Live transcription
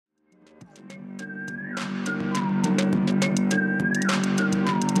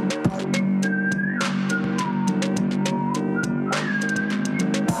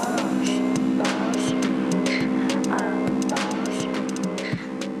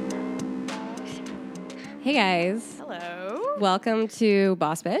Hey guys. Hello. Welcome to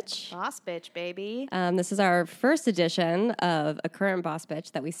Boss Bitch. Boss Bitch, baby. This is our first edition of a current Boss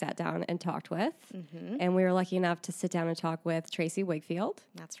Bitch that we sat down and talked with. Mm-hmm. And we were lucky enough to sit down and talk with Tracy Wigfield.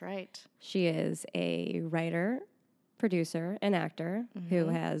 That's right. She is a writer, producer, and actor who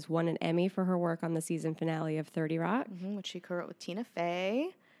has won an Emmy for her work on the season finale of 30 Rock. Which she co-wrote with Tina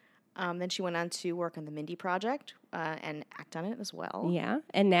Fey. Then she went on to work on the Mindy Project and act on it as well. Yeah.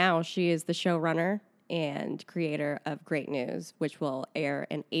 And now she is the showrunner and creator of Great News, which will air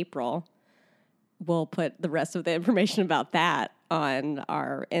in April. We'll put the rest of the information about that on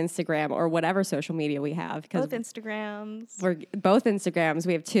our Instagram or whatever social media we have. Both Instagrams. We're both Instagrams.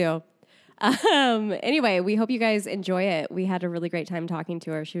 We have two. Anyway, we hope you guys enjoy it. We had a really great time talking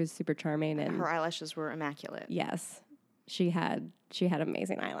to her. She was super charming, and her eyelashes were immaculate. Yes, she had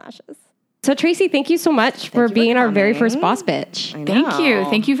amazing eyelashes. So Tracy, thank you so much for being our very first Boss Bitch.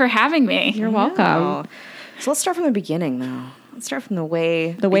 Thank you for having me. You're welcome. So let's start from the beginning, though. Let's start from the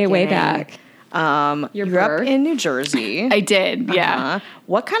way back. You grew up in New Jersey. I did, yeah.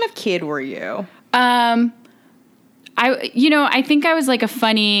 What kind of kid were you? I think I was like a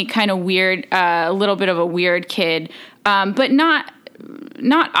funny, kind of weird, a little bit of a weird kid, but not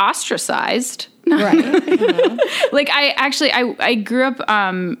ostracized. Right. Like I grew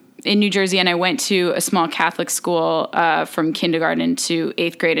up in New Jersey, and I went to a small Catholic school from kindergarten to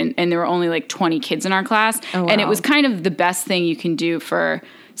 8th grade, and there were only like 20 kids in our class. Oh, wow. And it was kind of the best thing you can do for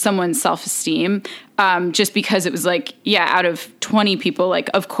someone's self-esteem, just because it was like, out of 20 people, like,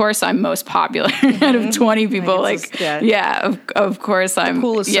 of course I'm most popular. Out of 20 people, of course I'm... The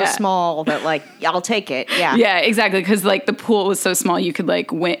pool is so small that, like, I'll take it, Yeah, exactly, because, like, the pool was so small, you could,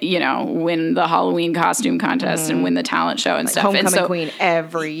 like, win the Halloween costume contest and win the talent show and stuff. Homecoming queen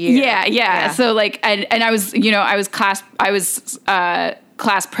every year. Yeah. So, like, and I was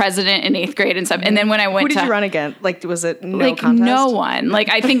class president in 8th grade and stuff. And then when I went Who did you run against? Like, was it no contest? No one. Like,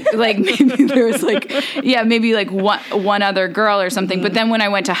 I think, like, maybe there was, like, maybe, like, one other girl or something. But then when I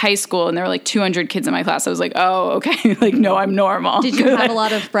went to high school and there were, like, 200 kids in my class, I was like, oh, okay. Like, no, I'm normal. Did you have a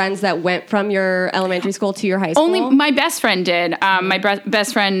lot of friends that went from your elementary school to your high school? Only my best friend did. My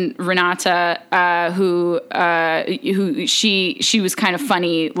best friend, Renata, who she was kind of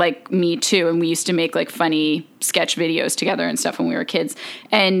funny like me, too. And we used to make, like, funny sketch videos together and stuff when we were kids.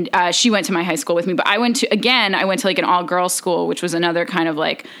 And she went to my high school with me. But I went to like an all-girls school, which was another kind of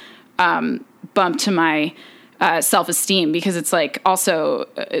like bump to my self-esteem, because it's like also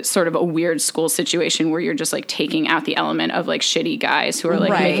sort of a weird school situation where you're just like taking out the element of like shitty guys who are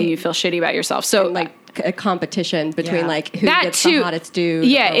like making you feel shitty about yourself. So and, like a competition between like who that gets too, the hottest dude.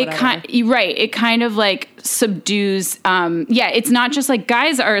 Yeah, it kind of like subdues. It's not just like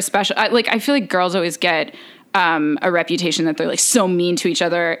guys are a special. I feel like girls always get a reputation that they're like so mean to each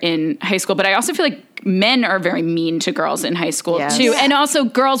other in high school, but I also feel like men are very mean to girls in high school too, and also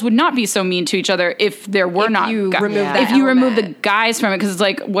girls would not be so mean to each other if there were if not you remove the guys from it, because it's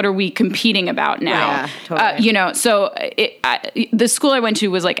like, what are we competing about now? Yeah, totally. So the school I went to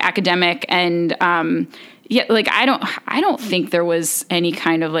was like academic, and like I don't think there was any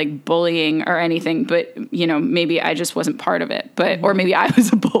kind of like bullying or anything, but maybe I just wasn't part of it, but or maybe I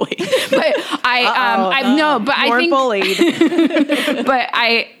was a bully. But I think bullied. But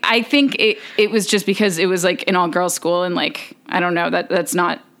I think it was just because it was like an all girls school, and like I don't know, that's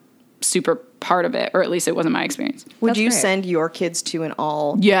not super part of it, or at least it wasn't my experience. Would you send your kids to an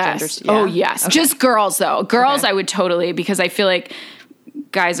all gender? Oh yes, okay. Just girls though. Girls, okay. I would totally, because I feel like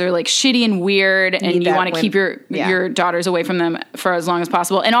guys are like shitty and weird, and you want to keep your daughters away from them for as long as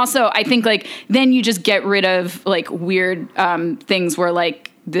possible. And also I think like then you just get rid of like weird things where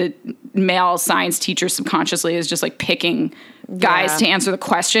like the male science teacher subconsciously is just like picking guys to answer the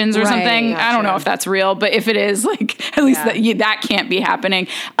questions or something. Gotcha. I don't know if that's real, but if it is, like, at least that can't be happening.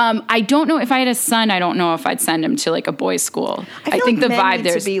 I don't know if I had a son. I don't know if I'd send him to like a boys' school. I think the vibe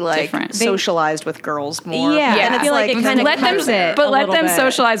there's to be like different. Socialized with girls more. Yeah, and I feel like it kind of let them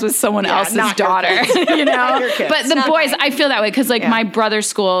socialize with someone else's daughter. But the boys, I feel that way because like my brother's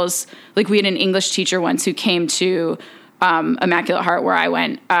schools, like we had an English teacher once who came to Immaculate Heart, where I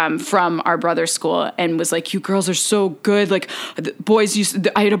went from our brother's school, and was like, "You girls are so good. Like, the boys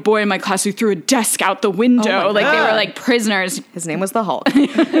I had a boy in my class who threw a desk out the window. Like they were like prisoners. His name was the Hulk.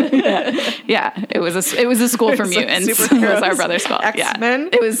 It was a school for mutants. It was our brother's school. X-Men?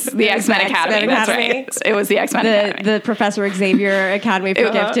 It was the X-Men Academy. That's right. It was the X-Men Academy. The Professor Xavier Academy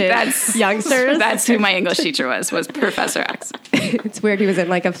for gifted youngsters. That's who my English teacher was Professor X. It's weird. He was in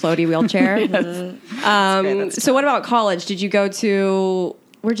like a floaty wheelchair. So what about college? Did you go to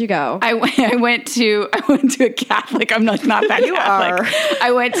Where'd you go? I went to a Catholic. I'm not that You Catholic. are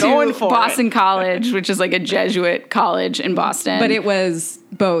I went going to for Boston College, which is like a Jesuit college in Boston. But it was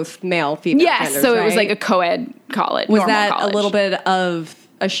both male, female. yes, genders, so right? it was like a co-ed college. Was normal that college. a little bit of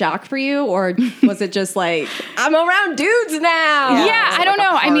a shock for you, or was it just like, I'm around dudes now? Yeah, I don't like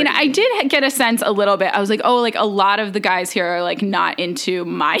a know. I mean, party. I did get a sense a little bit. I was like, oh, like a lot of the guys here are like not into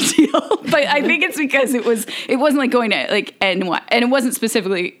my deal. But I think it's because it wasn't like going to like NY, and it wasn't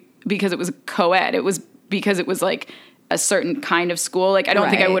specifically because it was co-ed. It was because it was like a certain kind of school. Like I don't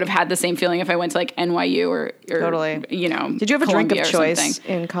think I Right. would have had the same feeling if I went to like NYU or Totally. you know. Did you have a drink Columbia of or choice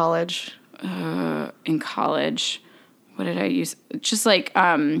something. in college? In college? What did I use? Just like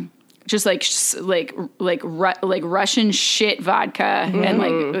Russian shit vodka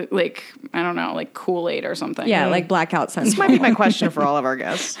and like I don't know, like Kool-Aid or something. Yeah, like Blackout Central. This might be my question for all of our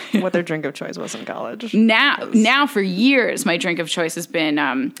guests: what their drink of choice was in college. Now for years, my drink of choice has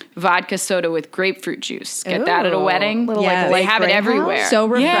been vodka soda with grapefruit juice. Get that at a Ooh, wedding. little, Yes. They light have it gray everywhere. house? So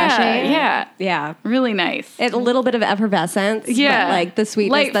refreshing. Yeah, Yeah. really nice. A little bit of effervescence. Yeah. But like the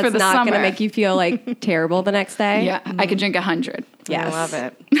sweetness Light for that's the not going to summer. make you feel like terrible the next day. Yeah, I could drink 100. Yes. I love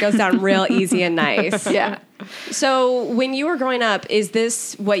it. Goes down real easy and nice. Yeah. So when you were growing up, is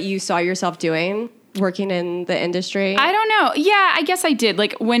this what you saw yourself doing? Working in the industry? I don't know. Yeah, I guess I did.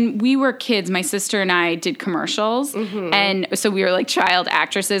 Like when we were kids, my sister and I did commercials, and so we were like child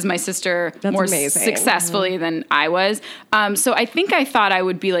actresses. My sister That's more amazing. successfully than I was. So I think I thought I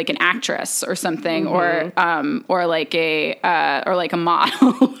would be like an actress or something, or like a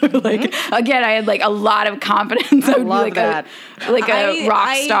model. Or like again, I had like a lot of confidence. I would love be like that. a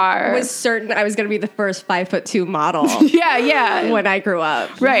rock star. I was certain I was going to be the first 5'2" model yeah. when I grew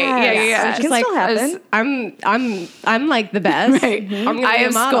up. Right. Yes. Yeah. It can still happen. I'm like the best. Right. I'm gonna I be a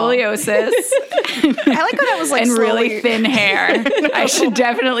have model. scoliosis. I like how that was like and slowly- really thin hair. I should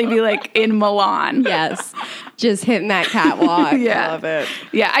definitely be like in Milan. Yes. Just hitting that catwalk. Yeah. I love it.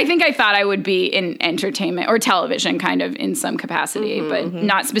 Yeah, I think I thought I would be in entertainment or television kind of in some capacity, but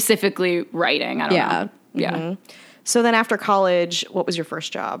not specifically writing. I don't know. Yeah. So then after college, what was your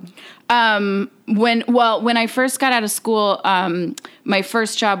first job? When I first got out of school, my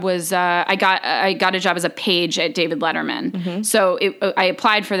first job was I got a job as a page at David Letterman. So I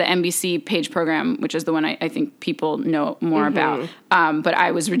applied for the NBC page program, which is the one I think people know more about. But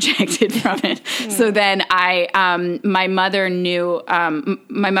I was rejected from it. So then my mother knew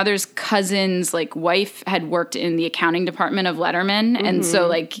my mother's cousin's like wife had worked in the accounting department of Letterman, and so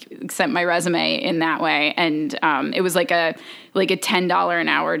like sent my resume in that way, and it was like a $10 an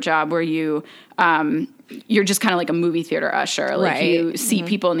hour job where you're just kind of like a movie theater usher. Like Right. you see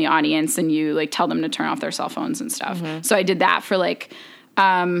people in the audience and you like tell them to turn off their cell phones and stuff. So I did that for like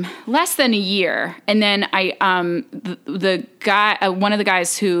less than a year. And then the guy, one of the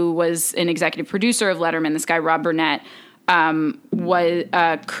guys who was an executive producer of Letterman, this guy, Rob Burnett,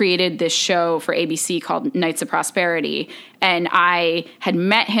 created this show for ABC called Nights of Prosperity. And I had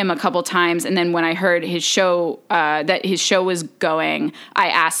met him a couple times. And then when I heard his show, that his show was going, I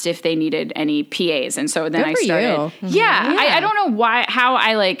asked if they needed any PAs. And so then Good I for started. you. Yeah. I don't know how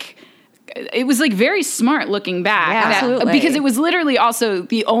I like, it was like very smart looking back. Yeah. Absolutely. Because it was literally also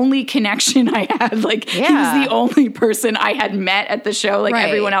the only connection I had. Like he Yeah. was the only person I had met at the show. Like Right.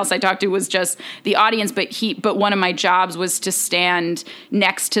 everyone else I talked to was just the audience. But one of my jobs was to stand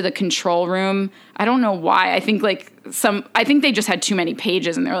next to the control room. I don't know why. I think they just had too many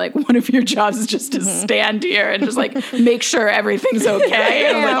pages and they're like, one of your jobs is just to stand here and just like make sure everything's okay.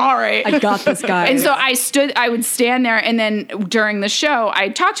 And I was like, all right. I got this guy. And so I would stand there, and then during the show, I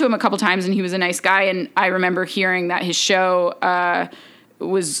talked to him a couple times, and he was a nice guy. And I remember hearing that his show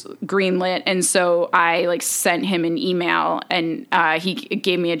was greenlit, and so I like sent him an email, and he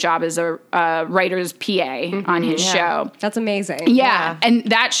gave me a job as a writer's PA on his show. That's amazing. Yeah, and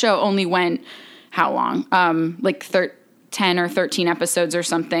that show only went how long? Like 10 or 13 episodes or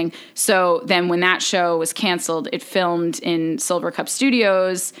something. So then when that show was canceled, it filmed in Silver Cup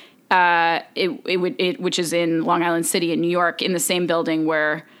Studios, which is in Long Island City in New York, in the same building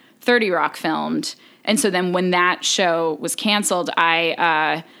where 30 Rock filmed. And so then when that show was canceled,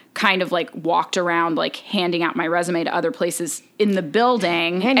 I kind of like walked around like handing out my resume to other places in the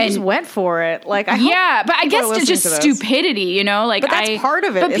building. And you just went for it. Like, I hope but I people are guess it's listening just to this. stupidity, you know? Like, But that's part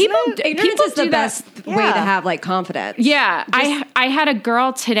of it, But isn't people, it? Ignorance people is the do that. best way to Yeah. have like confidence. Yeah, I had a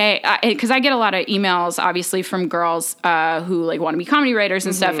girl today because I get a lot of emails, obviously, from girls who like want to be comedy writers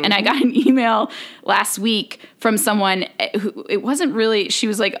and stuff. And I got an email last week from someone who it wasn't really. She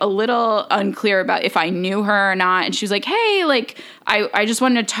was like a little unclear about if I knew her or not, and she was like, "Hey, like I just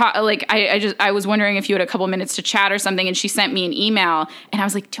wanted to I was wondering if you had a couple minutes to chat or something, and she sent me an email, and I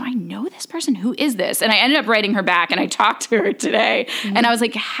was like, do I know this person? Who is this? And I ended up writing her back, and I talked to her today, and I was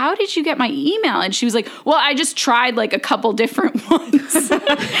like, how did you get my email? And she was like, well, I just tried like a couple different ones,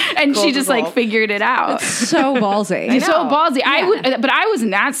 and she just like figured it out. So ballsy. So ballsy. Yeah. But I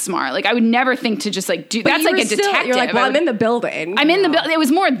wasn't that smart. Like I would never think to just like do. But that's like a detective. You're like, well, I'm in the building. I'm in the building. It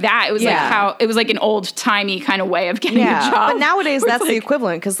was more that. It was like how it was like an old timey kind of way of getting a job. But nowadays that's the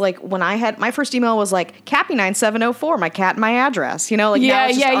equivalent, because like when I had my first email was like Cappy 9704, my cat and my address. Now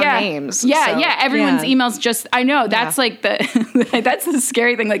it's just our names. Everyone's emails just. I know that's like the that's the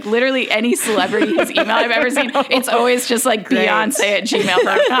scary thing. Like literally any celebrity's email I've ever seen, it's always just like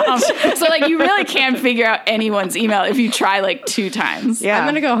Beyonce@gmail.com. So like you really can't figure out anyone's email if you try like 2 times. Yeah, I'm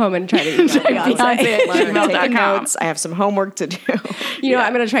gonna go home and try to email Beyonce@gmail.com. Notes. I have some homework to do. You know,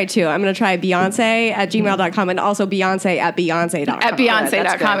 I'm gonna try 2. I'm gonna try Beyonce@gmail.com and also Beyonce@Beyonce.com. At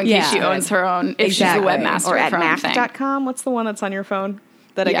Beyonce.com in case she owns her own. If she's a webmaster, or at Mac.com. What's the one that's on your phone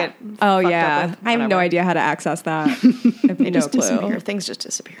that I get? Oh yeah, I have no idea how to access that. I have no clue. Disappear. Things just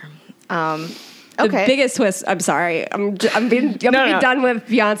disappear. The biggest twist. I'm sorry. I'm gonna be done with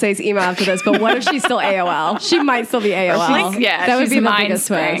Beyonce's email after this. But what if she's still AOL? She might still be AOL. That would be the biggest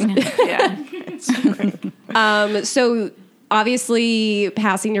twist. So obviously,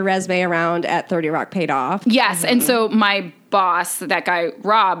 passing your resume around at 30 Rock paid off. Yes, and so my boss, that guy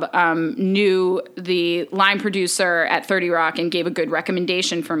Rob, knew the line producer at 30 Rock and gave a good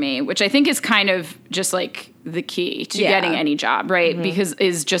recommendation for me, which I think is kind of just like the key to getting any job, right? Because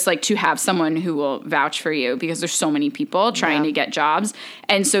is just like to have someone who will vouch for you, because there's so many people trying to get jobs.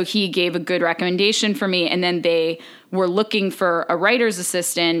 And so he gave a good recommendation for me, and then they were looking for a writer's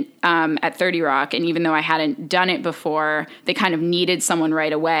assistant at 30 Rock, and even though I hadn't done it before, they kind of needed someone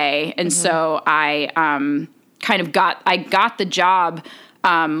right away. And so I got the job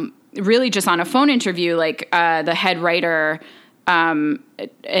really just on a phone interview. Like the head writer and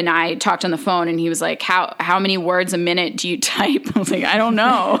I talked on the phone, and he was like, how many words a minute do you type? I was like, I don't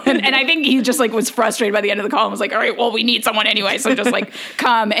know. And I think he just like was frustrated by the end of the call and was like, all right, well, we need someone anyway, so just like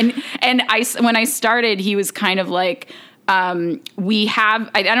come. And when I started, he was kind of like, we have,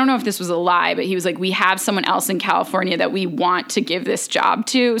 I don't know if this was a lie, but he was like, we have someone else in California that we want to give this job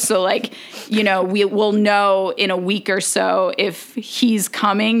to. So like, we will know in a week or so if he's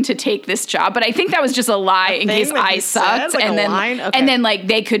coming to take this job. But I think that was just a lie in case I sucked. Like and then like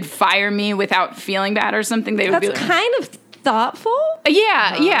they could fire me without feeling bad or something. They would be like, kind of thoughtful.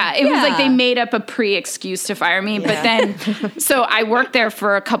 Yeah. It was like they made up a pre-excuse to fire me. But then, so I worked there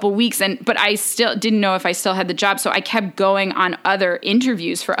for a couple weeks, but I still didn't know if I still had the job. So I kept going on other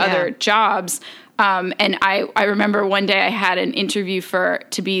interviews for other jobs. And I remember one day I had an interview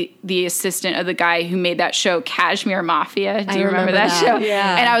to be the assistant of the guy who made that show, Kashmir Mafia. Do you remember that show?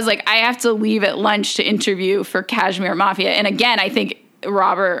 Yeah. And I was like, I have to leave at lunch to interview for Kashmir Mafia. And again, I think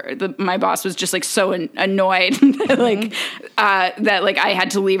Robert, my boss, was just like so annoyed that like I had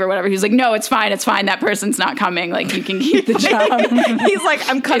to leave or whatever. He was like, no, it's fine. That person's not coming. Like you can keep the job. He's like,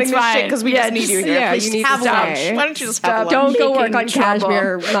 I'm cutting this shit because we just need you here. Yeah, you need to lunch. Why don't you just have lunch? Don't go work on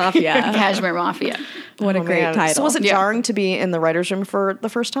Kashmir Mafia. Kashmir Mafia. What a great title. So was it jarring to be in the writer's room for the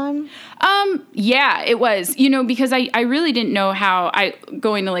first time? Yeah, it was, because I really didn't know how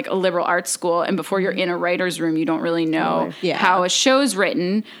going to like a liberal arts school, and before you're in a writer's room, you don't really know how a show's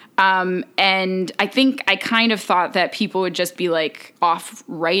written. And I think I kind of thought that people would just be like off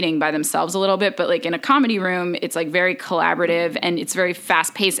writing by themselves a little bit, but like in a comedy room, it's like very collaborative and it's very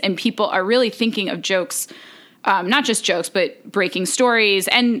fast paced, and people are really thinking of jokes, not just jokes, but breaking stories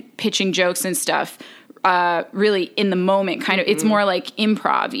and pitching jokes and stuff. Really in the moment, kind of, it's more like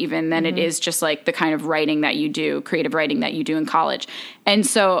improv even than it is just like the kind of writing that you do, creative writing that you do in college. And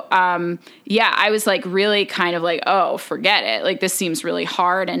so, I was like really kind of like, oh, forget it. Like this seems really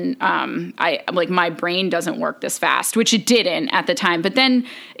hard. And I like my brain doesn't work this fast, which it didn't at the time. But then,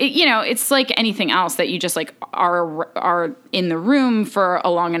 it's like anything else that you just like are in the room for a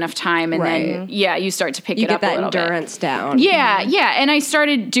long enough time. And then, you start to pick it up a little bit. You get that endurance down. Yeah. And I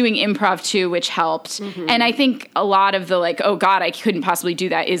started doing improv too, which helped. And I think a lot of the like, oh God, I couldn't possibly do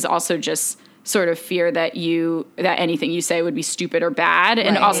that is also just sort of fear that anything you say would be stupid or bad.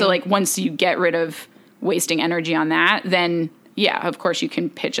 And also like once you get rid of wasting energy on that, then of course you can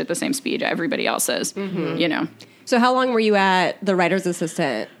pitch at the same speed everybody else is, So how long were you at the writer's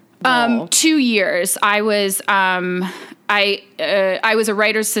assistant? 2 years. I was I was a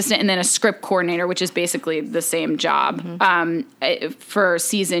writer's assistant and then a script coordinator, which is basically the same job, for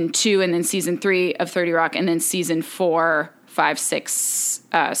season 2 and then season 3 of 30 Rock, and then season 4, 5, 6,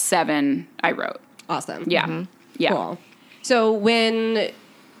 7 I wrote. Awesome. Yeah. Yeah. Cool. So when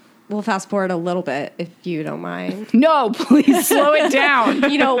we'll fast forward a little bit if you don't mind. No, please slow it down.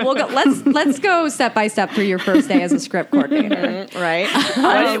 We'll go. Let's go step by step through your first day as a script coordinator. Right.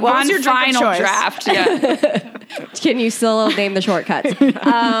 What was your final draft? Yeah. Can you still name the shortcuts?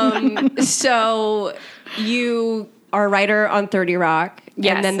 So you are a writer on 30 Rock,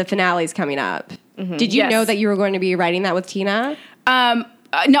 and then the finale's coming up. Mm-hmm. Did you know that you were going to be writing that with Tina? No,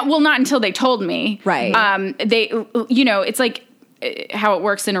 well, not until they told me. Right. They, it's like how it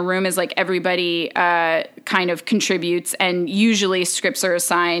works in a room is like everybody kind of contributes, and usually scripts are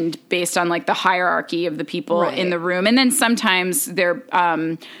assigned based on like the hierarchy of the people in the room. And then sometimes they're,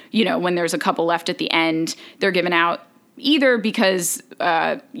 when there's a couple left at the end, they're given out either because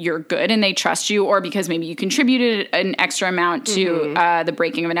you're good and they trust you, or because maybe you contributed an extra amount to the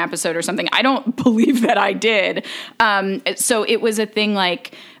breaking of an episode or something. I don't believe that I did. So it was a thing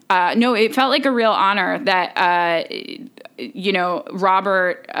like, no, it felt like a real honor that,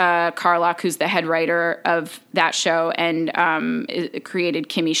 Robert Carlock, who's the head writer of that show and created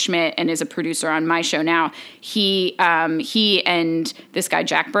Kimmy Schmidt and is a producer on my show now, he and this guy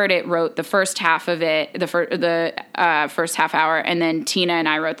Jack Burdett wrote the first half of it, the first half hour, and then Tina and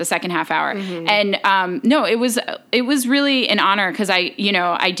I wrote the second half hour. Mm-hmm. And no, it was really an honor because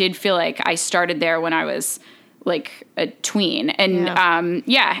I did feel like I started there when I was like a tween, and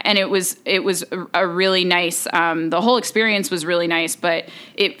and it was a really nice, the whole experience was really nice, but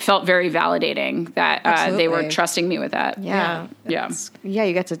it felt very validating that they were trusting me with that. Yeah,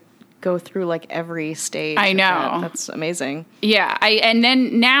 you get to go through like every stage. I know. That's amazing. Yeah, and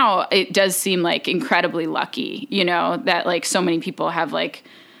then now it does seem like incredibly lucky, that like so many people have like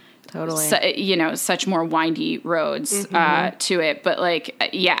totally, such more windy roads to it. But like,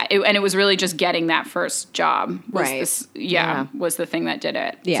 it was really just getting that first job was was the thing that did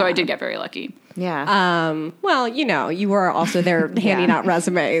it. Yeah. So I did get very lucky. Yeah. Well, you were also there handing out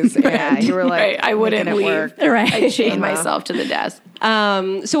resumes. And you were like, I wouldn't leave. Right. I chained myself to the desk.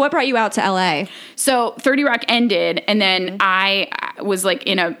 So what brought you out to LA? So 30 Rock ended, and then I was like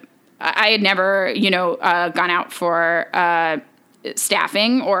I had never, gone out for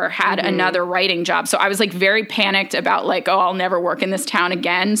staffing or had another writing job. So I was like very panicked about like, I'll never work in this town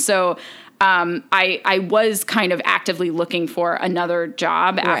again. So I was kind of actively looking for another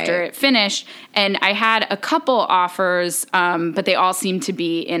job after it finished. And I had a couple offers, but they all seemed to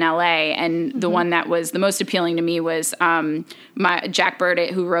be in LA. And the one that was the most appealing to me was my Jack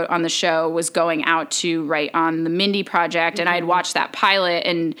Burdett, who wrote on the show, was going out to write on the Mindy project. And I had watched that pilot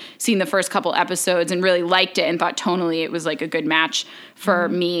and seen the first couple episodes and really liked it and thought tonally it was like a good match for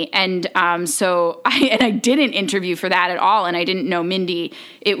me. And so I didn't interview for that at all. And I didn't know Mindy.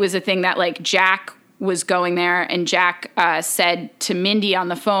 It was a thing that like Jack was going there, and Jack said to Mindy on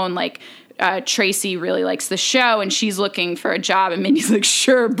the phone, like, Tracy really likes the show and she's looking for a job. And Mindy's like,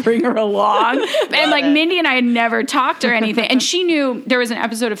 sure, bring her along. And like Mindy and I had never talked or anything. And she knew there was an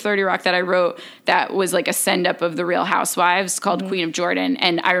episode of 30 Rock that I wrote that was like a send up of the Real Housewives called Queen of Jordan.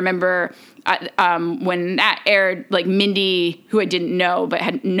 And I remember when that aired, like Mindy, who I didn't know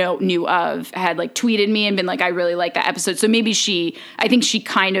but knew of, had like tweeted me and been like, I really like that episode. So maybe I think she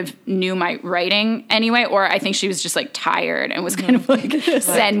kind of knew my writing anyway, or I think she was just like tired and was kind of like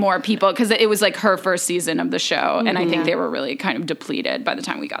send more people, because it was like her first season of the show, and I think they were really kind of depleted by the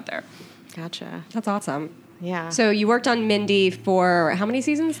time we got there. Gotcha. That's awesome. Yeah. So you worked on Mindy for how many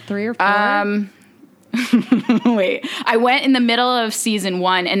seasons? 3 or 4? Wait, I went in the middle of season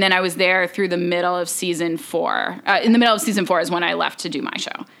 1, and then I was there through the middle of season 4. In the middle of season 4 is when I left to do my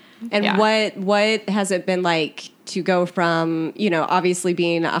show. And what has it been like to go from, obviously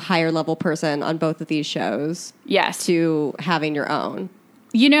being a higher level person on both of these shows, to having your own?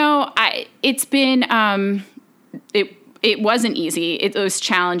 It's been it wasn't easy. It was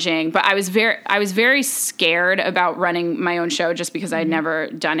challenging, but I was very scared about running my own show just because I'd never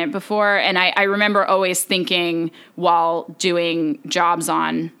done it before. And I remember always thinking while doing jobs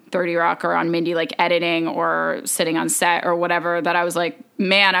on 30 Rock or on Mindy, like editing or sitting on set or whatever, that I was like,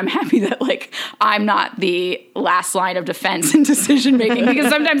 man, I'm happy that like I'm not the last line of defense in decision making, because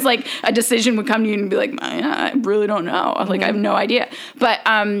sometimes like a decision would come to you and be like, I really don't know. Like I have no idea. But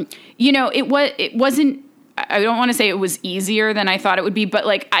it wasn't. I don't want to say it was easier than I thought it would be, but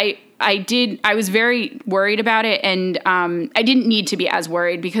like I was very worried about it, and I didn't need to be as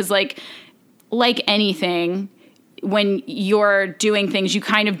worried, because like anything, when you're doing things, you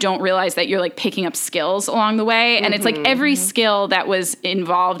kind of don't realize that you're like picking up skills along the way. And it's like every skill that was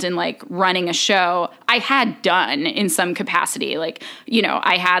involved in like running a show, I had done in some capacity. Like,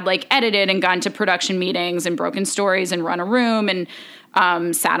 I had like edited and gone to production meetings and broken stories and run a room and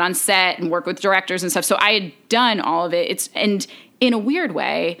sat on set and worked with directors and stuff. So I had done all of it. And in a weird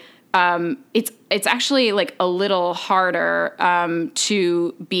way, it's actually like a little harder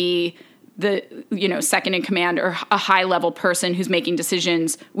to be the, you know, second in command or a high level person who's making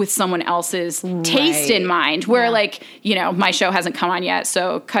decisions with someone else's taste in mind, where like, you know, my show hasn't come on yet.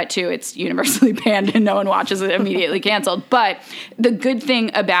 So cut to, it's universally banned and no one watches it, immediately canceled. But the good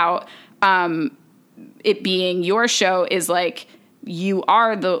thing about it being your show is like, you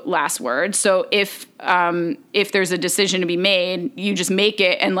are the last word. So if there's a decision to be made, you just make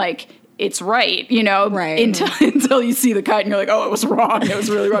it and like, it's right, you know, until you see the cut and you're like, oh, it was wrong. It was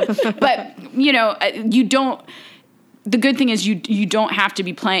really wrong. But, you know, the good thing is you don't have to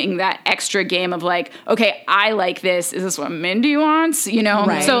be playing that extra game of like, okay, I like this. Is this what Mindy wants? You know?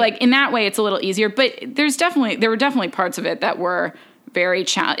 Right. So like in that way, it's a little easier, but there were definitely parts of it that were very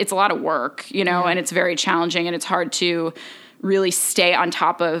it's a lot of work, you know, and it's very challenging and it's hard to really stay on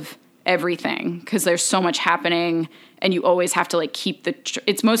top of everything because there's so much happening. And you always have to like keep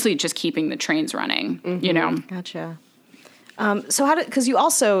it's mostly just keeping the trains running, you know? Gotcha. So because you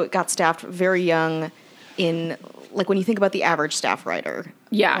also got staffed very young in, like when you think about the average staff writer.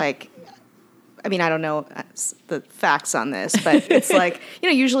 Yeah. Like, I mean, I don't know the facts on this, but it's like, you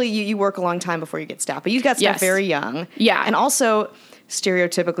know, usually you work a long time before you get staffed, but you got staffed very young. Yeah. And also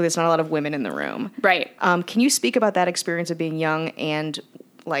stereotypically, there's not a lot of women in the room. Right. Can you speak about that experience of being young and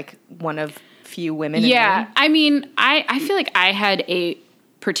like one of few women? I mean, I feel like I had a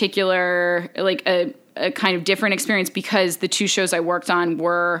particular, like a kind of different experience because the two shows I worked on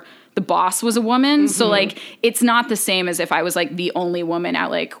were, the boss was a woman. So like, it's not the same as if I was like the only woman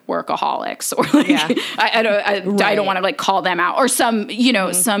at like Workaholics or like, I don't want to like call them out or some, you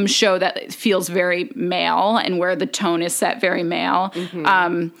know, some show that feels very male and where the tone is set very male.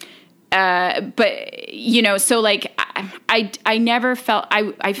 But you know, so like I never felt,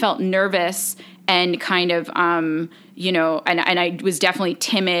 I felt nervous and kind of, you know, and I was definitely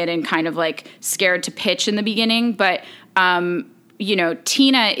timid and kind of like scared to pitch in the beginning. But, you know,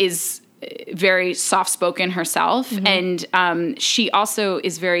 Tina is very soft-spoken herself. And she also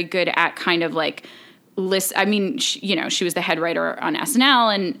is very good at kind of like, I mean, you know, she was the head writer on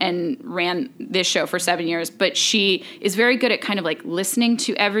SNL and ran this show for 7 years, but she is very good at kind of like listening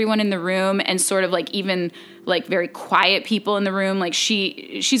to everyone in the room and sort of like even like very quiet people in the room. Like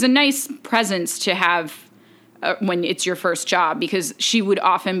she's a nice presence to have when it's your first job, because she would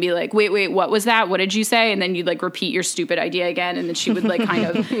often be like, wait, what was that? What did you say? And then you'd like repeat your stupid idea again. And then she would like kind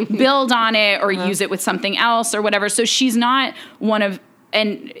of build on it or use it with something else or whatever. So she's not one of,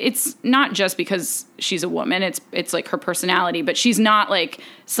 and it's not just because she's a woman, it's like her personality, but she's not like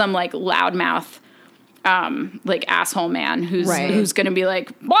some like loudmouth, like asshole man who's going to be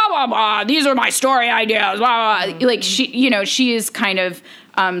like, blah, blah, blah, these are my story ideas, blah, blah. Like she, you know, she is kind of,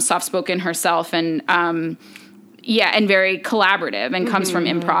 soft-spoken herself and, and very collaborative and comes from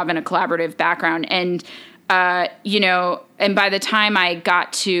improv and a collaborative background. And, you know, and by the time I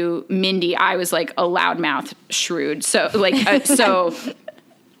got to Mindy, I was like a loudmouth shrew. So like,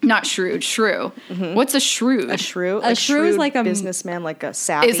 not shrewd, shrew. What's a shrew? A shrew? A shrew is like a businessman, like a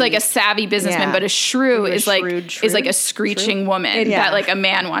savvy. It's like a savvy businessman, but a shrew is like a screeching woman that like a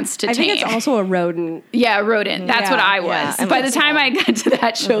man wants to tame. I think it's also a rodent. Yeah, a rodent. That's what I was. Yeah. By the time I got to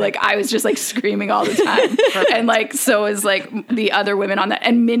that show, like I was just like screaming all the time. And like so is like the other women on that.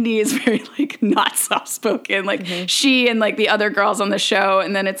 And Mindy is very like not soft spoken. Like she and like the other girls on the show,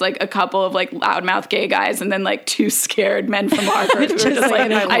 and then it's like a couple of like loudmouth gay guys, and then like two scared men from Harvard who are just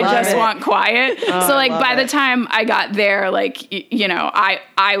like, I just want quiet. So like by the time I got there, like, you know,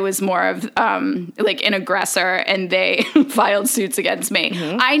 I was more of like an aggressor and they filed suits against me.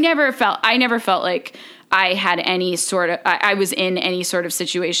 I never felt like I had any sort of, I was in any sort of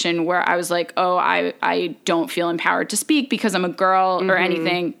situation where I was like, oh, I don't feel empowered to speak because I'm a girl or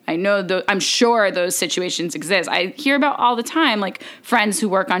anything. I know, I'm sure those situations exist. I hear about all the time, like friends who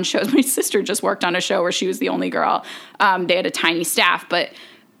work on shows. My sister just worked on a show where she was the only girl. They had a tiny staff, but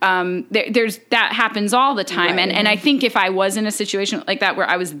there's that happens all the time. And I think if I was in a situation like that where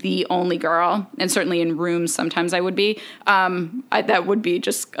I was the only girl, and certainly in rooms sometimes I would be, that would be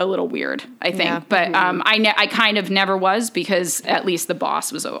just a little weird, I think. Yeah. But I kind of never was, because at least the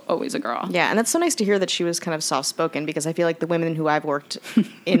boss was always a girl. Yeah, and that's so nice to hear that she was kind of soft-spoken, because I feel like the women who I've worked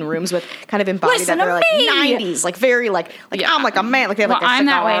in rooms with kind of embody that. They're like 90s, like very like I'm like a man. Like they have like a I'm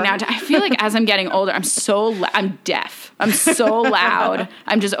cigar. that way now. I feel like as I'm getting older, I'm deaf. I'm so loud.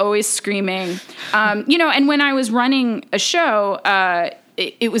 I'm just always screaming. You know, and when I was running a show,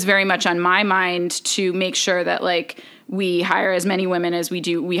 it was very much on my mind to make sure that like we hire as many women as we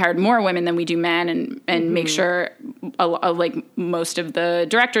do. We hired more women than we do men, and make sure like most of the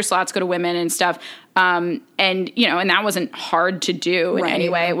director slots go to women and stuff. And and that wasn't hard to do in any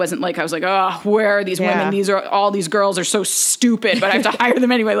way. It wasn't like I was like, oh, where are these women? All these girls are so stupid, but I have to hire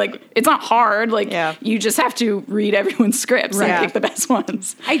them anyway. Like, it's not hard. Like, you just have to read everyone's scripts and pick the best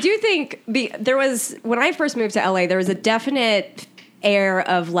ones. I do think there was, when I first moved to LA, there was a definite air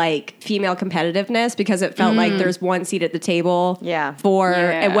of like female competitiveness because it felt like there's one seat at the table for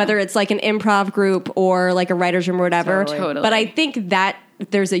whether it's like an improv group or like a writer's room or whatever. Totally. But I think that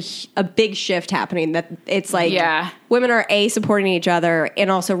there's a big shift happening that it's like women are supporting each other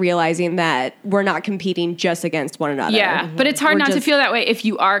and also realizing that we're not competing just against one another. Yeah, but it's hard not to feel that way if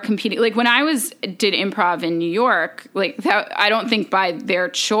you are competing. Like when I did improv in New York, like that, I don't think by their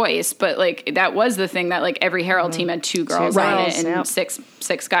choice, but like that was the thing that like every Herald team had 2 girls on it and six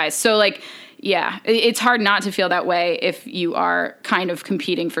guys. So like, yeah, it's hard not to feel that way if you are kind of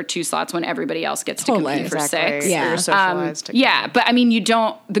competing for 2 slots when everybody else gets to compete for 6. Yeah, you're socialized. But I mean, you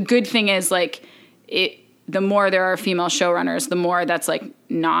don't. The good thing is like the more there are female showrunners, the more that's like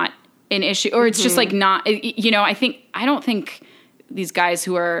not an issue, or it's just like not. I don't think these guys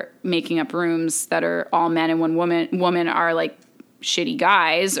who are making up rooms that are all men and one woman are like shitty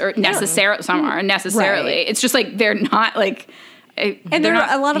guys, or necessarily some are necessarily. Right. It's just like they're not like. And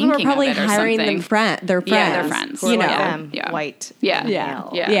a lot of them are probably hiring their friends. Yeah, their friends. White.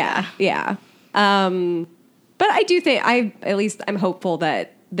 Yeah. But I do think I'm hopeful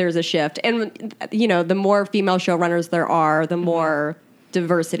that there's a shift. And, the more female showrunners there are, the more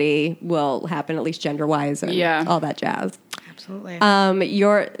diversity will happen, at least gender-wise and all that jazz. Absolutely.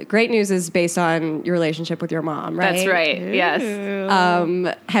 Your Great News is based on your relationship with your mom, right? That's right. Ooh.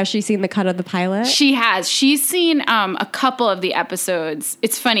 Yes. Has she seen the cut of the pilot? She has. She's seen a couple of the episodes.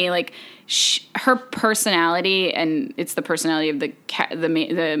 It's funny, like her personality, and it's the personality of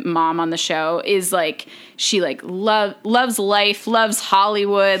the mom on the show, is like she like loves life, loves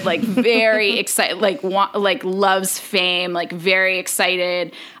Hollywood, like very excited, like loves fame, like very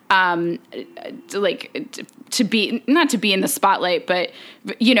excited. To be, not to be in the spotlight, but,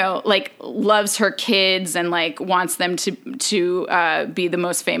 like loves her kids and like wants them to be the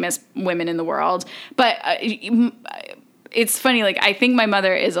most famous women in the world. But it's funny, like I think my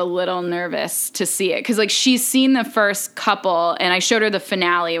mother is a little nervous to see it because like she's seen the first couple and I showed her the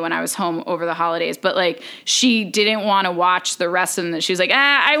finale when I was home over the holidays, but like she didn't want to watch the rest of them. She was like,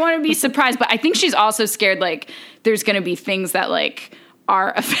 I want to be surprised. But I think she's also scared like there's going to be things that like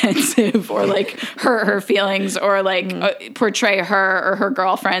are offensive or like hurt her feelings or like portray her or her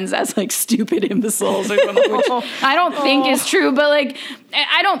girlfriends as like stupid imbeciles or something, which I don't think is true, but like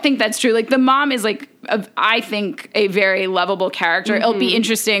I don't think that's true. Like the mom is like I think a very lovable character. It'll be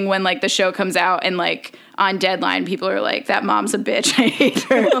interesting when like the show comes out and like on Deadline people are like, that mom's a bitch, I hate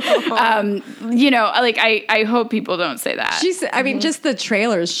her. Like I hope people don't say that. Just the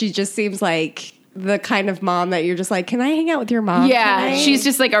trailers, she just seems like the kind of mom that you're just like, can I hang out with your mom? Yeah, she's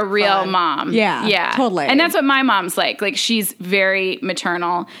just like a real mom. Yeah, totally. And that's what my mom's like. Like she's very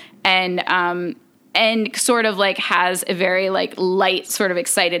maternal and sort of like has a very like light, sort of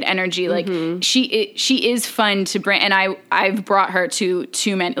excited energy. Like she is fun to bring. And I've brought her to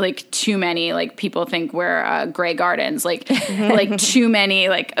too many like people think we're Grey Gardens, like like too many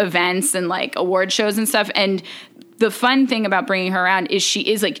like events and like award shows and stuff. And the fun thing about bringing her around is she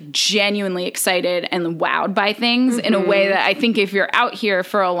is like genuinely excited and wowed by things in a way that I think if you're out here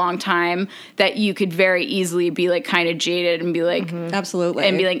for a long time that you could very easily be like kind of jaded and be like, absolutely.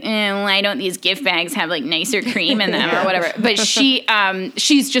 And be like, why don't these gift bags have like nicer cream in them or whatever. But she's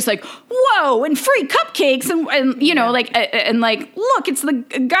just like, whoa, and free cupcakes and like, and like, look, it's the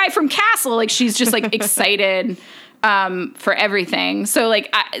guy from Castle. Like she's just like excited for everything. So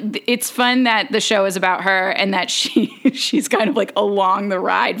like it's fun that the show is about her and that she's kind of like along the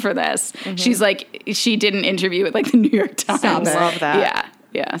ride for this. She's like, she did an interview with like the New York Times. Stop it. Love that.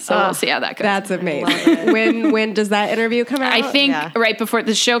 Yeah. So we'll see how that goes. That's amazing. When does that interview come out? I think right before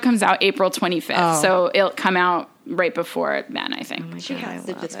the show comes out, April 25th. So it'll come out right before then, I think. She has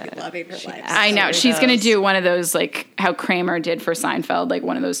to just be loving her life. I know. She's going to do one of those, like how Kramer did for Seinfeld, like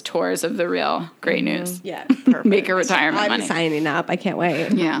one of those tours of the real Great News. Yeah. Perfect. Make her retirement money. I'm signing up. I can't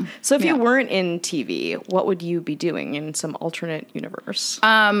wait. Yeah. So if you weren't in TV, what would you be doing in some alternate universe?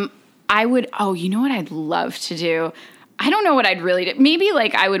 I would, you know what I'd love to do? I don't know what I'd really do. Maybe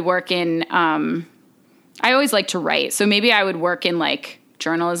like I would work in, I always like to write. So maybe I would work in like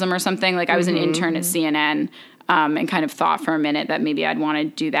journalism or something. Like I was an intern at CNN and kind of thought for a minute that maybe I'd want to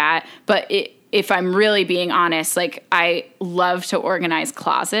do that. But if I'm really being honest, like I love to organize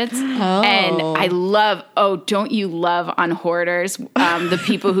closets and I love, don't you love on Hoarders? The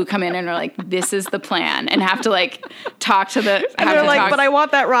people who come in and are like, this is the plan and have to like talk to the, and they're like, but I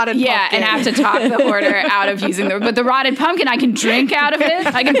want that rotted pumpkin. Yeah. And have to talk the hoarder out of using but the rotted pumpkin, I can drink out of it.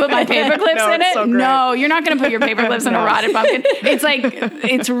 I can put my paper clips in it. So no, you're not going to put your paper clips in a rotted pumpkin. It's like,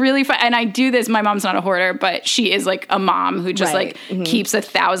 it's really fun. And I do this. My mom's not a hoarder, but she is like a mom who just keeps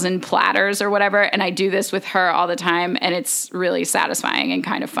 1,000 platters or whatever. And I do this with her all the time. And it's really satisfying and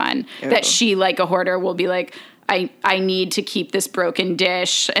kind of fun that she, like a hoarder, will be like, I need to keep this broken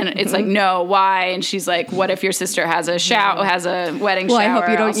dish. And it's like, no, why? And she's like, what if your sister has a wedding shower? I hope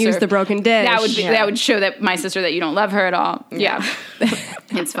you don't use the broken dish. That would show that my sister that you don't love her at all. Yeah.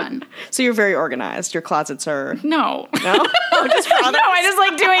 It's fun. So you're very organized. Your closets are... No. Just for others? No, I just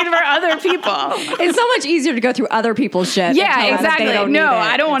like doing it for other people. It's so much easier to go through other people's shit. Yeah, exactly. No,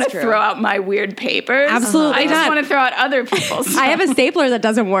 I don't want to throw out my weird papers. Absolutely I just want to throw out other people's stuff. I have a stapler that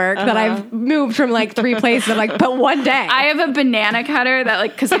doesn't work that I've moved from like 3 places. I'm like, but one day. I have a banana cutter that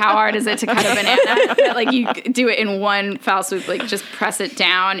like, because how hard is it to cut a banana? That like you do it in one foul swoop, like just press it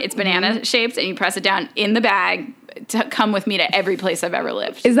down. It's banana shaped and you press it down in the bag to come with me to every place I've ever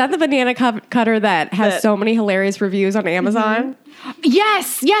lived. Is that the banana cutter that has so many hilarious reviews on Amazon?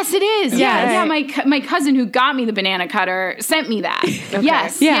 Yes, it is. Yeah. My cousin who got me the banana cutter sent me that. Okay.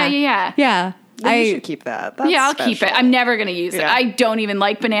 Yes. Yeah. You should keep that. That's I'll special. keep it. I'm never going to use it. I don't even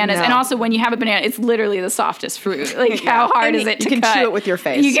like bananas. No. And also, when you have a banana, it's literally the softest fruit. Like, how hard is it to cut? You can chew it with your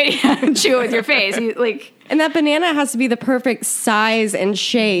face. You can chew it with your face. And that banana has to be the perfect size and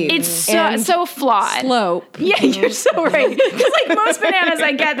shape. It's so flawed. Slope. Yeah, you're so right. Because like most bananas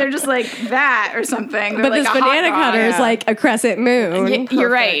I get, they're just like that or something. They're but like this banana cutter is like a crescent moon.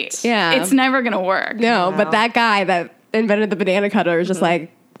 You're right. Yeah. It's never going to work. No, but that guy that invented the banana cutter is just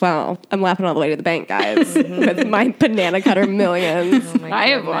like, well, I'm laughing all the way to the bank, guys, with my banana cutter millions. Oh I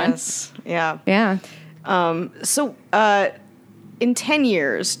have one. Yeah. Yeah. So, in 10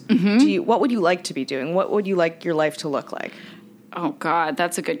 years, what would you like to be doing? What would you like your life to look like? Oh God,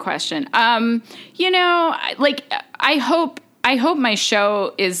 that's a good question. I hope my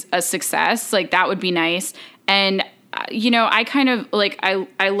show is a success. Like that would be nice. And I kind of like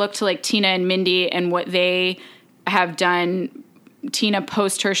I look to like Tina and Mindy and what they have done. Tina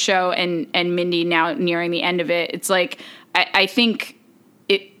post her show and Mindy now nearing the end of it. It's like I think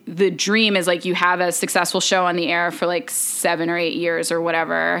the dream is like you have a successful show on the air for like 7 or 8 years or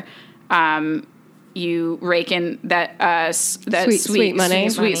whatever. You rake in that sweet money.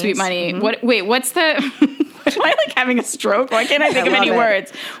 Mm-hmm. What's the? Am I like having a stroke? Why can't I think of any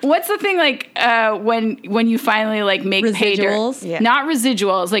words? What's the thing like when you finally like make residuals? Not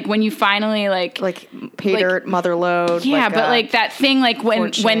residuals. Like when you finally like pay dirt, mother load. Yeah, but like that thing like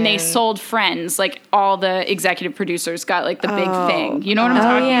when they sold Friends, like all the executive producers got like the big thing. You know what I'm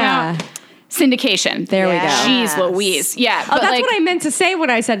talking about? Syndication. There we go. Jeez Louise. Yeah. Oh, that's what I meant to say when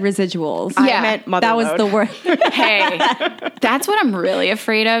I said residuals. Yeah. I meant mother That load. was the word. Hey, that's what I'm really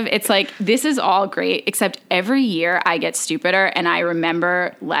afraid of. It's like, this is all great, except every year I get stupider and I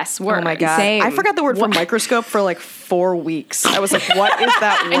remember less words. Oh my God. Same. I forgot the word for microscope for like 4 weeks. I was like, what is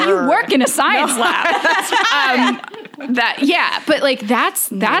that word? And you work in a science lab. But like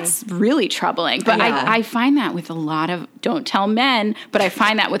that's really troubling. But I find that with a lot of, don't tell men, but I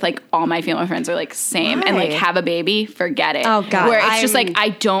find that with like all my female friends are like same. Right. And like have a baby, forget it. Oh God. Where it's just like I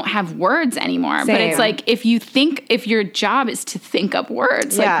don't have words anymore. Same. But it's like if your job is to think up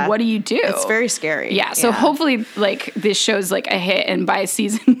words, like what do you do? It's very scary. Yeah. So hopefully like this show's like a hit and by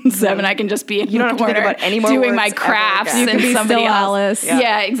season 7 I can just be in the corner have to think about any more doing words my crafts ever again. and You can be somebody still else. Alice.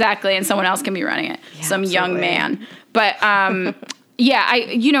 Yeah, exactly. And someone else can be running it. Yeah, some absolutely. young man. But I'd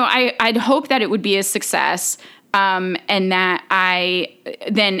hope that it would be a success, and that I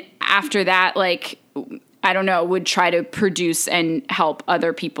then after that, like I don't know, would try to produce and help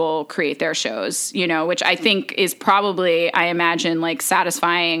other people create their shows, which I think is probably, I imagine, like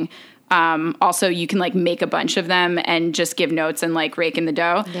satisfying. Also, you can like make a bunch of them and just give notes and like rake in the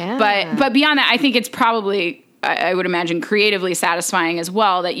dough. Yeah. But beyond that, I think it's probably, I would imagine, creatively satisfying as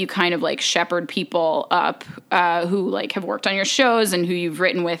well, that you kind of like shepherd people up who like have worked on your shows and who you've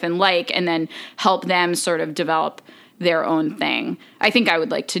written with and then help them sort of develop their own thing. I think I would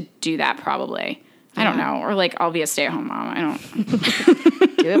like to do that probably. I don't know. Or like I'll be a stay-at-home mom. I don't.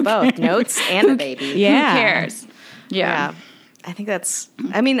 Do it both. Notes and a baby. Yeah. Who cares? Yeah. I think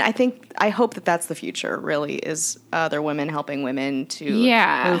I hope that that's the future, really, is other women helping women to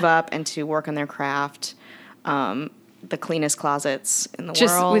move up and to work on their craft. the cleanest closets in the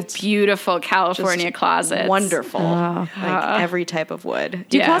just world. with beautiful California closets. Wonderful. Like every type of wood.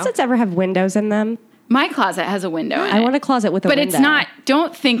 Do closets ever have windows in them? My closet has a window in it. I want a closet with a window. But it's not,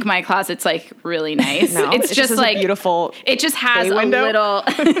 don't think my closet's like really nice. No, it's just like beautiful. It just has a little,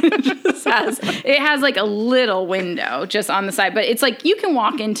 it has like a little window just on the side, but it's like you can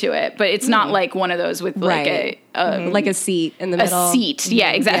walk into it, but it's not like one of those with like like a seat in the middle. A seat.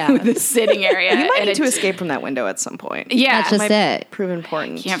 Yeah, exactly. With a sitting area. You might need to escape from that window at some point. Yeah. That's just it. Prove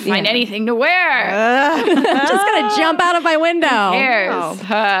important. Can't find anything to wear. I'm just going to jump out of my window. Who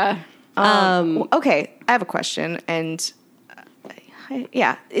cares? Okay, I have a question, and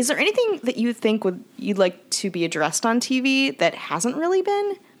is there anything that you think you'd like to be addressed on TV that hasn't really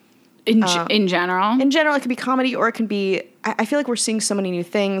been? In general? In general, it could be comedy, or it can be, I feel like we're seeing so many new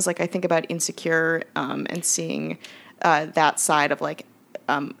things. Like, I think about Insecure and seeing that side of, like,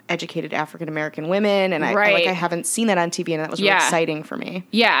 educated African-American women, and I haven't seen that on TV, and that was really exciting for me.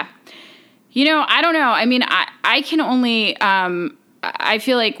 Yeah. You know, I don't know. I mean, I can only... I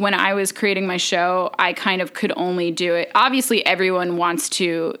feel like when I was creating my show, I kind of could only do it. Obviously, everyone wants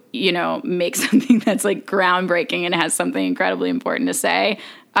to, you know, make something that's like groundbreaking and has something incredibly important to say.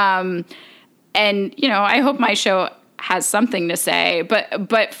 And, you know, I hope my show has something to say.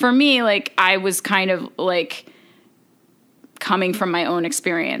 But for me, like, I was kind of like coming from my own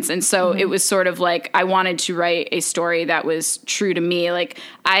experience. And so it was sort of like I wanted to write a story that was true to me. Like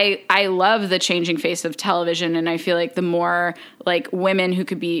I love the changing face of television, and I feel like the more like women who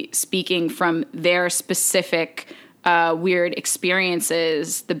could be speaking from their specific weird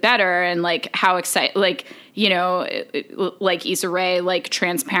experiences, the better. And like how excited, like, you know, like Issa Rae, like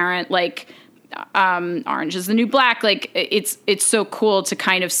Transparent, like Orange is the New Black. Like it's so cool to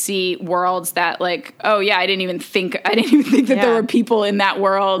kind of see worlds that like, oh yeah, I didn't even think that there were people in that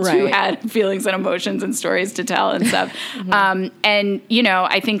world who had feelings and emotions and stories to tell and stuff. And you know,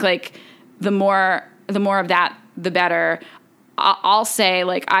 I think like the more of that, the better. I'll say,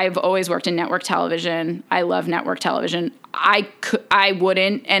 like, I've always worked in network television. I love network television. I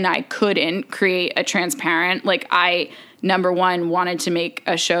wouldn't and I couldn't create a Transparent. Like, I, number one, wanted to make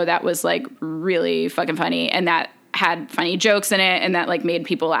a show that was, like, really fucking funny and that had funny jokes in it and that, like, made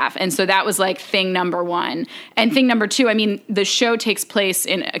people laugh. And so that was, like, thing number one. And thing number two, I mean, the show takes place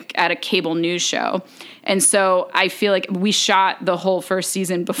at a cable news show. And so I feel like we shot the whole first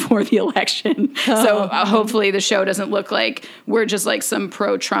season before the election. So hopefully the show doesn't look like we're just like some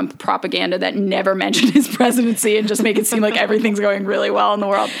pro-Trump propaganda that never mentioned his presidency and just make it seem like everything's going really well in the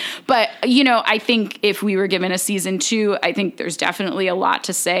world. But, you know, I think if we were given a season 2, I think there's definitely a lot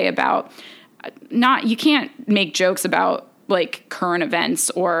to say about you can't make jokes about like current events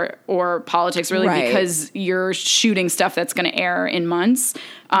or politics really because you're shooting stuff that's going to air in months.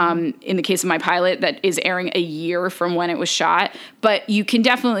 In the case of my pilot, that is airing a year from when it was shot. But you can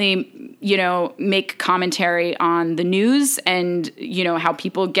definitely, you know, make commentary on the news and, you know, how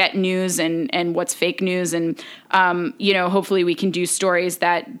people get news and what's fake news. And, you know, hopefully we can do stories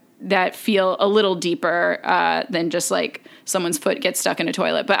that feel a little deeper than just like someone's foot gets stuck in a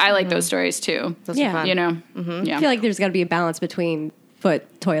toilet. But I like those stories too. Those are fun. You know? Mm-hmm. Yeah. I feel like there's got to be a balance between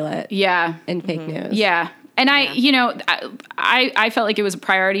foot, toilet, and fake news. Yeah. And you know, I felt like it was a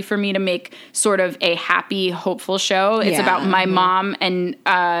priority for me to make sort of a happy, hopeful show. It's about my mom, and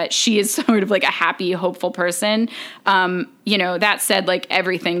she is sort of like a happy, hopeful person. You know, that said, like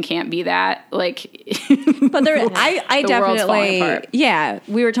everything can't be that. Like, but there, I definitely,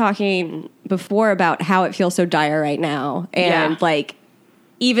 we were talking before about how it feels so dire right now, and like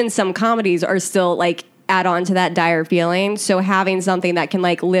even some comedies are still like add on to that dire feeling. So having something that can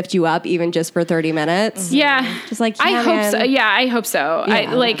like lift you up even just for 30 minutes. Yeah. Just like, I hope so. Yeah, I hope so. Yeah. I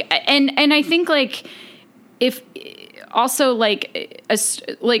like, and I think like if also like a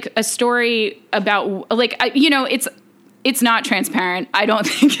story about like, you know, it's not Transparent. I don't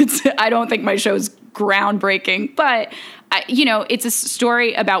think my show's groundbreaking, but you know, it's a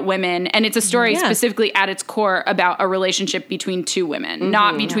story about women, and it's a story specifically at its core about a relationship between two women,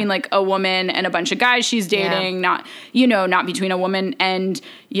 not between like a woman and a bunch of guys she's dating, not between a woman and,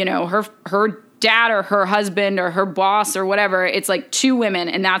 you know, her dad or her husband or her boss or whatever. It's like two women,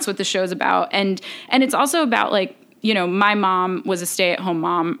 and that's what the show's about. And it's also about like, you know, my mom was a stay-at-home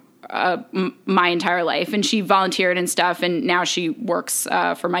mom my entire life, and she volunteered and stuff, and now she works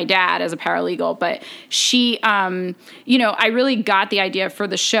for my dad as a paralegal. But she, you know, I really got the idea for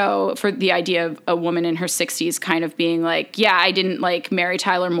the show, for the idea of a woman in her 60s kind of being like, yeah, I didn't like marry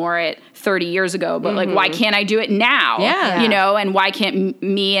Tyler Moore at 30 years ago, but like, why can't I do it now? Yeah. You know, and why can't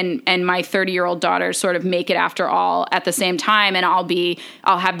me and my 30-year-old daughter sort of make it after all at the same time? And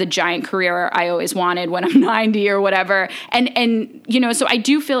I'll have the giant career I always wanted when I'm 90 or whatever. And, you know, so I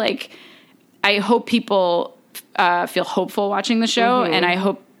do feel like, I hope people feel hopeful watching the show. And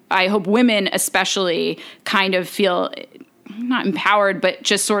I hope women especially kind of feel not empowered, but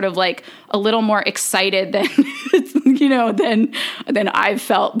just sort of like a little more excited than, you know, than I've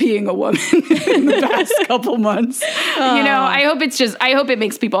felt being a woman in the past couple months. You know, I hope it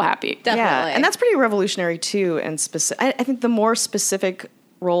makes people happy. Definitely. Yeah, and that's pretty revolutionary too. And I think the more specific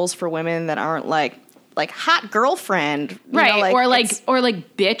roles for women that aren't like hot girlfriend, right? Or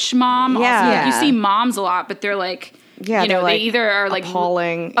like bitch mom. Yeah. Also, like, you see moms a lot, but they're like, you know, they either are like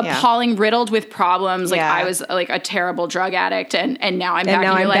appalling, riddled with problems. Like I was like a terrible drug addict, and now I'm back. And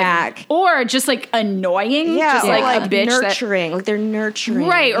now I'm back. Or just like annoying, just like a bitch nurturing, like they're nurturing,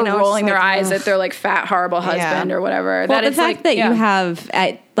 right? Or rolling their eyes at their like fat horrible husband or whatever. Well, the fact that you have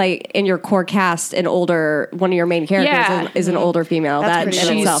in your core cast one of your main characters is an older female.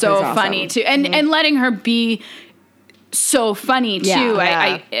 She's so funny too, and letting her be so funny too.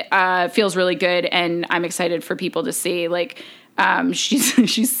 I feels really good, and I'm excited for people to see. Like,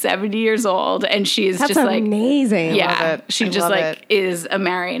 she's 70 years old, and she's That's just like amazing. Yeah, she just like is a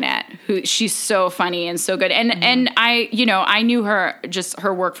marionette. She's so funny and so good. And I knew her, just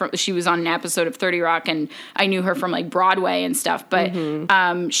her work from. She was on an episode of 30 Rock, and I knew her from like Broadway and stuff. But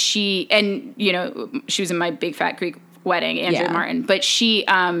she was in My Big Fat Greek Wedding, Andrea Martin, but she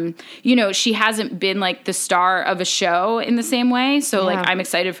she hasn't been like the star of a show in the same way, so like I'm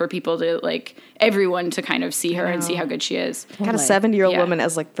excited for people to like everyone to kind of see her and see how good she is. Got a 70-year-old woman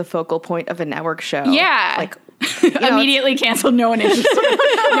as like the focal point of a network show. Like immediately canceled. No one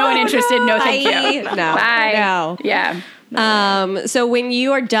interested. No, thank you. No. Bye. No. Yeah. So when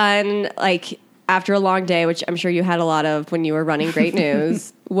you are done, like after a long day, which I'm sure you had a lot of when you were running Great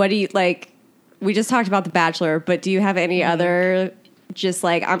News, what do you like? We just talked about The Bachelor, but do you have any other just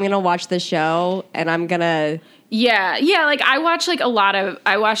like, I'm going to watch this show and I'm going to... Yeah. Like I watch like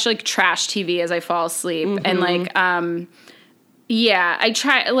trash TV as I fall asleep. And like, I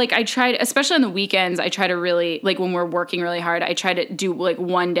try, especially on the weekends, I try to really, like when we're working really hard, I try to do like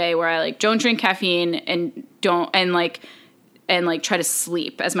one day where I like don't drink caffeine and try to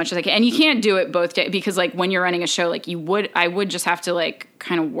sleep as much as I can. And you can't do it both days because like when you're running a show, like I would just have to like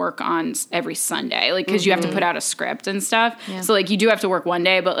kind of work on every Sunday, like, cause you have to put out a script and stuff. Yeah. So like you do have to work one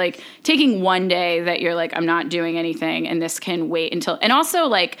day, but like taking one day that you're like, I'm not doing anything and this can wait until, and also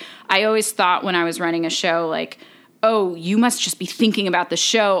like, I always thought when I was running a show, like, oh, you must just be thinking about the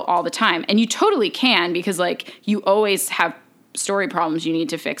show all the time. And you totally can, because like you always have story problems you need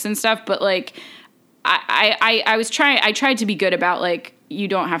to fix and stuff. But like, I tried to be good about like, you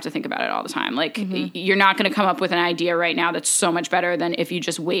don't have to think about it all the time. Like you're not going to come up with an idea right now that's so much better than if you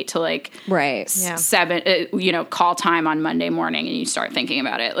just wait till like 7, call time on Monday morning and you start thinking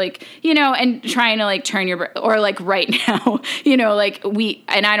about it. Like, and trying to like turn or like right now, like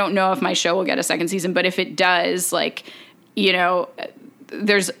and I don't know if my show will get a second season, but if it does, like,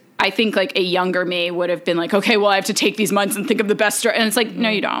 I think like a younger me would have been like, okay, well I have to take these months and think of the best story. And it's like, no,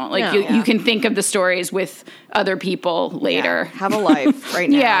 you don't. Like you can think of the stories with other people later. Yeah. Have a life right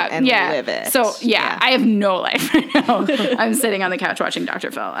now and live it. So I have no life right now. I'm sitting on the couch watching Dr.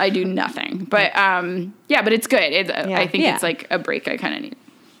 Phil. I do nothing. But but it's good. I think it's like a break I kind of need.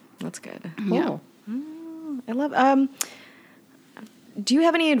 That's good. Cool. Yeah. I love do you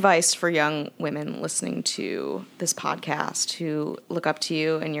have any advice for young women listening to this podcast who look up to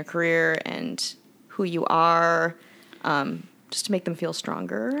you and your career and who you are, just to make them feel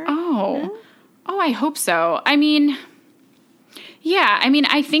stronger? Oh, I hope so. I mean,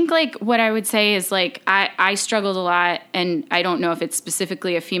 I think like what I would say is like, I struggled a lot, and I don't know if it's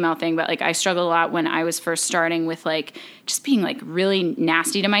specifically a female thing, but like I struggled a lot when I was first starting with like just being like really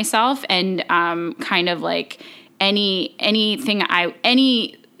nasty to myself, and kind of like any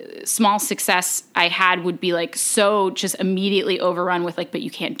small success I had would be like so just immediately overrun with like, but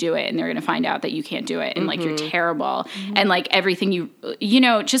you can't do it, and they're going to find out that you can't do it, and like you're terrible, and like everything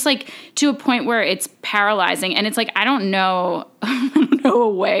just like to a point where it's paralyzing, and it's like I don't know a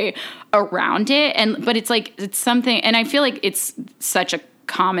way around it, but it's like it's something, and I feel like it's such a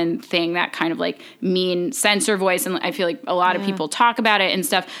common thing, that kind of like mean censor voice, and I feel like a lot of people talk about it and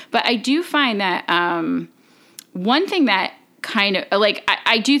stuff, but I do find that one thing that kind of like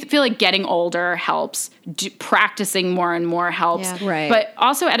I do feel like getting older helps, practicing more and more helps, right? But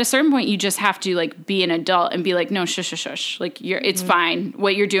also at a certain point you just have to like be an adult and be like, no, shush, like it's fine,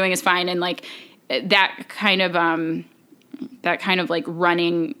 what you're doing is fine, and like that kind of that kind of like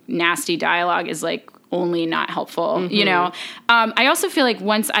running nasty dialogue is like only not helpful, you know? I also feel like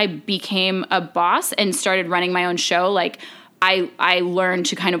once I became a boss and started running my own show, like I learned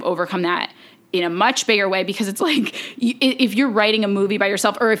to kind of overcome that in a much bigger way, because it's like, if you're writing a movie by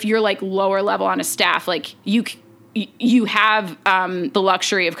yourself, or if you're like lower level on a staff, like you have the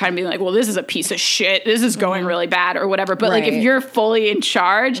luxury of kind of being like, well, this is a piece of shit, this is going really bad or whatever. But like, if you're fully in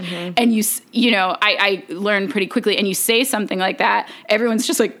charge and you know, I learned pretty quickly, and you say something like that, everyone's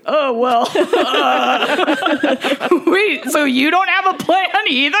just like, oh, well, wait, so you don't have a plan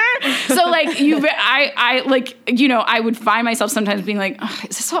either? So like I like, you know, I would find myself sometimes being like, oh,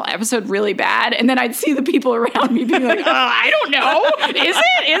 is this whole episode really bad? And then I'd see the people around me being like, oh, I don't know. Is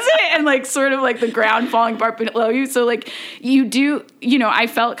it? And like sort of like the ground falling apart below you. So like you do, you know, I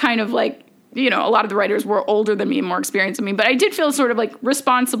felt kind of like, you know, a lot of the writers were older than me and more experienced than me, but I did feel sort of like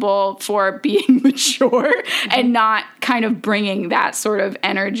responsible for being mature and not kind of bringing that sort of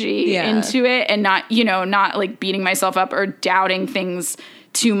energy into it, and not, you know, not like beating myself up or doubting things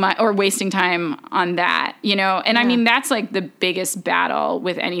too much or wasting time on that, you know? And I mean, that's like the biggest battle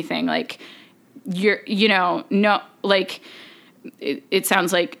with anything. Like you know, no, like, it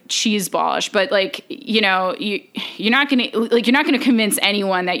sounds like cheeseballish, but like, you know, you're not gonna convince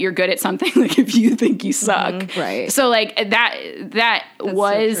anyone that you're good at something like if you think you suck, right? So like that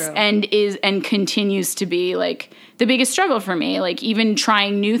was so and is and continues to be like the biggest struggle for me. Like even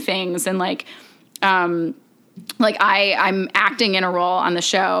trying new things, and like I'm acting in a role on the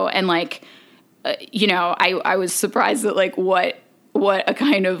show, and like you know, I was surprised at like what a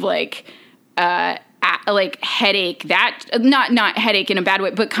kind of like headache, that not headache in a bad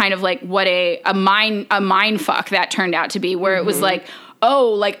way, but kind of like what a mind fuck that turned out to be, where it was like,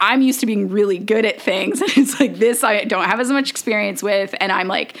 oh, like I'm used to being really good at things, and it's like this I don't have as much experience with, and I'm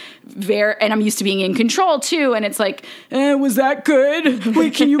like and I'm used to being in control too, and it's like, was that good?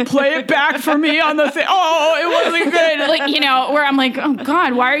 Wait, can you play it back for me on the thing? Oh, it wasn't good. Like, you know, where I'm like, oh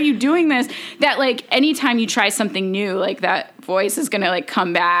God, why are you doing this? That like anytime you try something new, like that voice is gonna like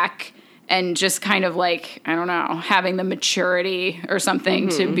come back. And just kind of like, I don't know, having the maturity or something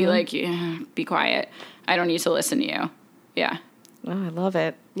to be like, yeah, be quiet. I don't need to listen to you. Yeah. Oh, I love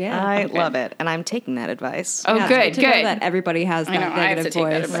it. Yeah. I love it. And I'm taking that advice. Oh, good. To know that everybody has that negative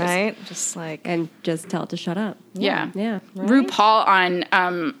voice. Right? Just like. And just tell it to shut up. Yeah. Yeah. Right? RuPaul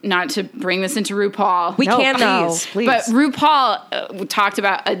on, not to bring this into RuPaul. We can't though. Please. But RuPaul talked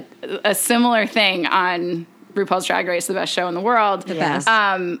about a similar thing on RuPaul's Drag Race, the best show in the world. The best.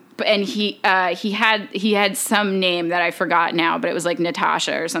 And he had some name that I forgot now, but it was like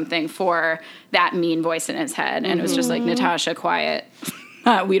Natasha or something for that mean voice in his head. And it was just like, Natasha, quiet.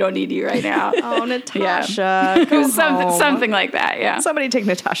 We don't need you right now. Oh, Natasha. Yeah. It was something like that, yeah. Somebody take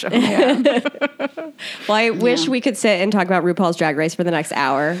Natasha home. Yeah. Well, I wish we could sit and talk about RuPaul's Drag Race for the next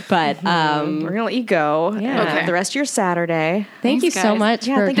hour, but we're going to let you go. Yeah. Okay. The rest of your Saturday. Thank you so much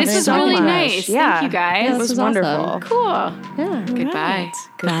for coming. This was really nice. Yeah. Thank you, guys. Yeah, this was wonderful. Awesome. Cool. Yeah. Goodbye.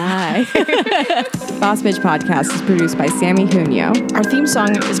 Bye. Boss Bitch Podcast is produced by Sammy Junio. Our theme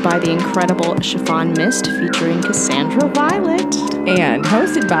song is by the incredible Chiffon Mist featuring Cassandra Violet. And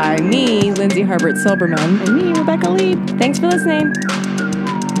hosted by me, Lindsay Herbert Silberman. And me, Rebecca Lee. Thanks for listening.